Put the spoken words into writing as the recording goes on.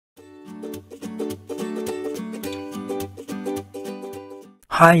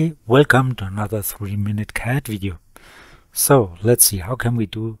Hi, welcome to another 3-minute CAD video. So let's see, how can we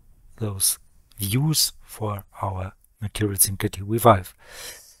do those views for our materials in Catia V5?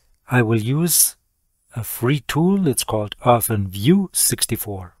 I will use a free tool. It's called irfanview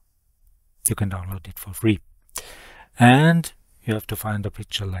 64. You can download it for free. And you have to find a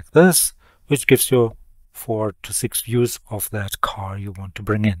picture like this, which gives you 4 to 6 views of that car you want to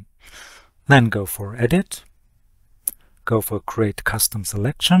bring in. Then go for Edit. Go for Create Custom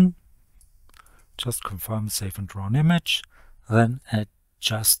Selection. Just confirm Save and Draw an Image. Then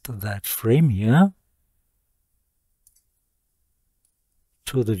adjust that frame here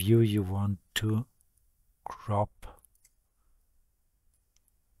to the view you want to crop.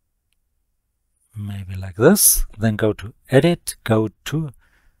 Maybe like this. Then go to Edit, go to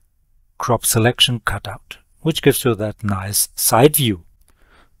Crop Selection Cutout, which gives you that nice side view.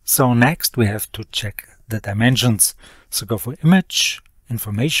 So next we have to check the dimensions. So go for Image,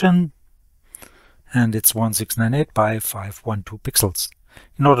 Information, and it's 1698 by 512 pixels.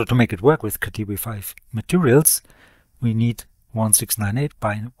 In order to make it work with Catia V5 materials, we need 1698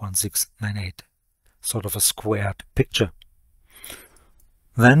 by 1698, sort of a squared picture.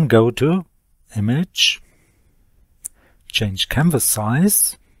 Then go to Image, change canvas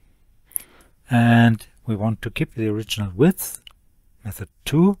size, and we want to keep the original width. Method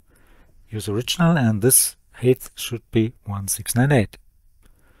 2, use original, and this height should be 1698.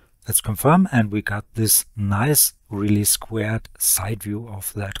 Let's confirm, and we got this nice, really squared side view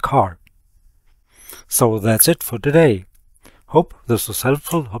of that car. So that's it for today. Hope this was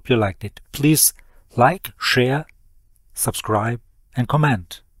helpful, hope you liked it. Please like, share, subscribe and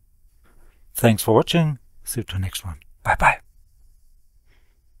comment. Thanks for watching. See you to the next one. Bye bye.